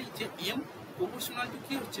লিখতে পারি যে M প্রপোর্শনাল টু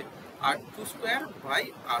কি হচ্ছে R2 square by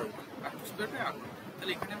R1, R2 square by R1।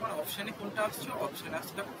 তাহলে এখানে আমার অপশনে কোনটা আসছে, অপশনে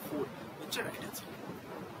আসছে দেখো 4 হচ্ছে রাইট অ্যান্সার।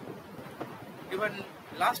 এবার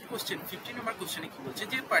লাস্ট কোশ্চেন 50 নম্বর কোশ্চেনে কি বলছে,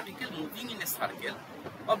 যে particle moving in a circle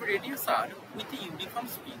of radius r with a uniform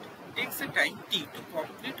speed tax A time t to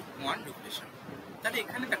complete one revolution. তাহলে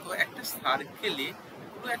এখানে দেখো একটা সার্কেলে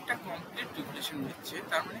পুরো একটা কমপ্লিট রিভলিউশন হচ্ছে,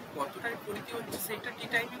 তার মানে কতটা পরিধি হচ্ছে সেইটা টি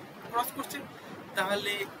টাইমে ক্রস করছে।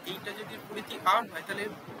 তাহলে এইটা যদি পরিধি r হয়, তাহলে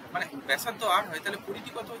মানে ব্যাসার্ধ r হয়, তাহলে পরিধি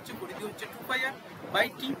কত হচ্ছে, পরিধি হচ্ছে 2πr বাই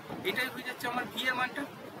t, এটাই হয়ে যাচ্ছে আমার v এর মানটা।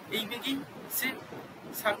 এই বেগেই সে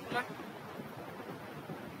সার্কুলার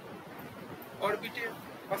অরবিটে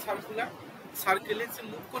বা সার্কুলার সার্কেলে সে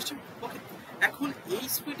মুভ করছে। ওকে, এখন এই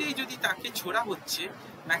স্পিডেই যদি তাকে ছোড়া হচ্ছে,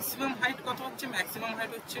 ম্যাক্সিমাম হাইট কত হচ্ছে, ম্যাক্সিমাম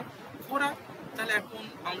হাইট হচ্ছে 4r। তাহলে এখন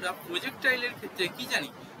আমরা প্রজেক্টাইলের ক্ষেত্রে কি জানি,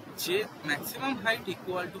 যে ম্যাক্সিমাম হাইট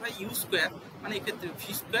ইকুয়াল টু হয় ইউ স্কোয়ার, মানে এক্ষেত্রে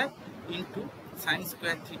V square into sine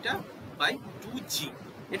square theta by 2g,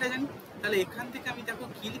 এটা জানি। তাহলে এখান থেকে আমি দেখো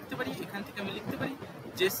কি লিখতে পারি, এখান থেকে আমি লিখতে পারি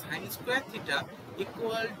যে sine square theta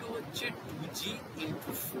equal to হচ্ছে 2g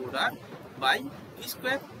into 4r by V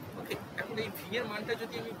square. ওকে, এখন এই ভি এর মানটা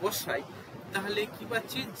যদি আমি বসাই তাহলে কি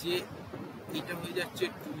পাচ্ছি, যে এটা হয়ে যাচ্ছে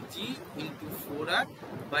 2g into 4r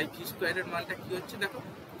by V স্কোয়ারের মানটা কি হচ্ছে দেখো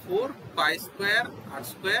 4π স্কোয়ার r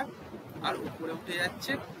স্কোয়ার, আর উপরে উঠে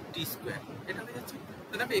যাচ্ছে টি স্কোয়ার, এটা হয়ে যাচ্ছে।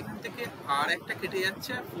 তো দেখো এখান থেকে আর একটা কেটে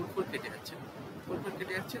যাচ্ছে, আর 4 কেটে যাচ্ছে, 4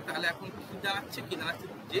 কেটে যাচ্ছে। তাহলে এখন কি দাঁড়াচ্ছে, কি দাঁড়াচ্ছে,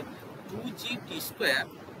 যে 2g T square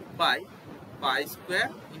by pi square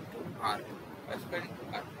into r, pi square into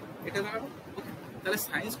r, এটা দাঁড়াবে। ওকে, তাহলে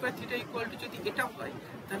sine square theta equal to যদি এটা হয়,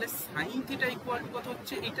 তাহলে সাইন থিটা ইকুয়াল টু কত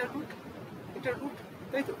হচ্ছে, এটার রুট, এটার রুট,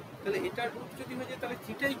 তাই তো? তাহলে এটার রুট যদি হয়ে যায়, তাহলে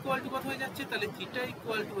থিটা ইকুয়াল টু কত হয়ে যাচ্ছে, তাহলে থিটা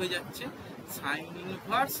ইকুয়াল টু হয়ে যাচ্ছে সাইন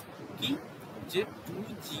ইনভার্স কি, যে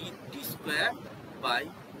 2g square by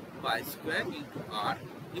pi square into আর,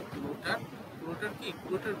 এই পুরোটার কি,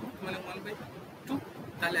 পুরোটার রুট মানে 1/2।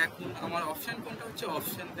 তাহলে এখন আমার অপশন কোনটা হচ্ছে,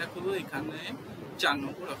 অপশন দেখো এখানে 4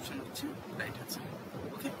 নম্বর অপশন হচ্ছে রাইট অ্যান্সার।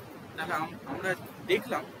 ওকে, তাহলে আমরা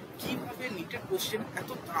দেখলাম কিভাবে নিটের কোশ্চেন এত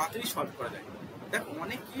তাড়াতাড়ি সলভ করা যায়। দেখো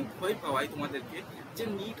অনেকেই ভয় পাওয়ায় তোমাদেরকে যে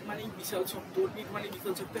নিট মানে বিশাল শক্ত, নিট মানে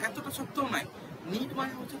বিশাল শক্ত, এতটা শক্তও নয়। নিট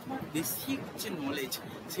মানে হচ্ছে তোমার বেসিক যে নলেজ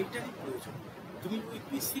সেইটারই প্রয়োজন। তুমি ওই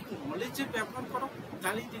বেসিক নলেজের ব্যবহার করো,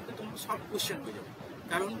 তাহলেই দেখবে তোমার সব কোশ্চেন হয়ে যাবে।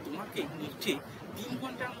 কারণ তোমাকে নিটে 3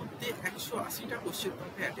 ঘন্টার মধ্যে 180টা কোশ্চেন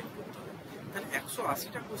তোমাকে অ্যাটেন্ড করতে হবে। তাহলে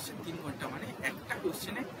 180টা কোশ্চেন 3 ঘন্টা মানে একটা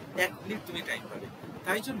কোশ্চেনে 1 মিনিট তুমি টাইম পাবে।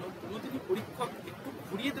 তাই জন্য কোনোদিনই পরীক্ষক একটু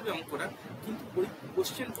ঘুরিয়ে দেবে অঙ্কটা, কিন্তু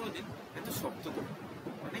কোশ্চেন কোনোদিন এত শক্ত দেবে,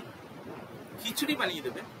 মানে খিচুড়ি বানিয়ে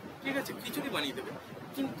দেবে, ঠিক আছে, খিচুড়ি বানিয়ে দেবে,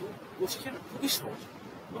 কিন্তু কোশ্চেন খুবই সহজ।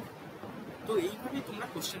 তো এইভাবেই তোমরা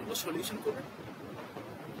কোশ্চেনগুলো সলিউশন করবে।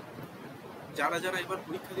 যারা যারা এবার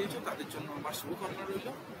পরীক্ষা দিয়েছো তাদের জন্য আমার শুভকামনা রইল।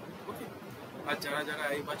 ওকে, আর যারা যারা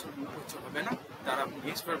এই বছর মনে করছে হবে না, তারা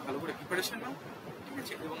নেক্সট বার ভালো করে প্রিপারেশন নাও, ঠিক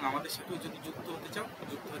আছে। এবং আমাদের সাথেও যদি যুক্ত হতে চাও,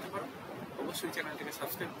 যুক্ত হতে পারো। অবশ্যই চ্যানেলটাকে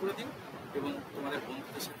সাবস্ক্রাইব করে দিন এবং তোমাদের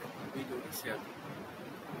বন্ধুদের সাথে ভিডিওটা শেয়ার করুন।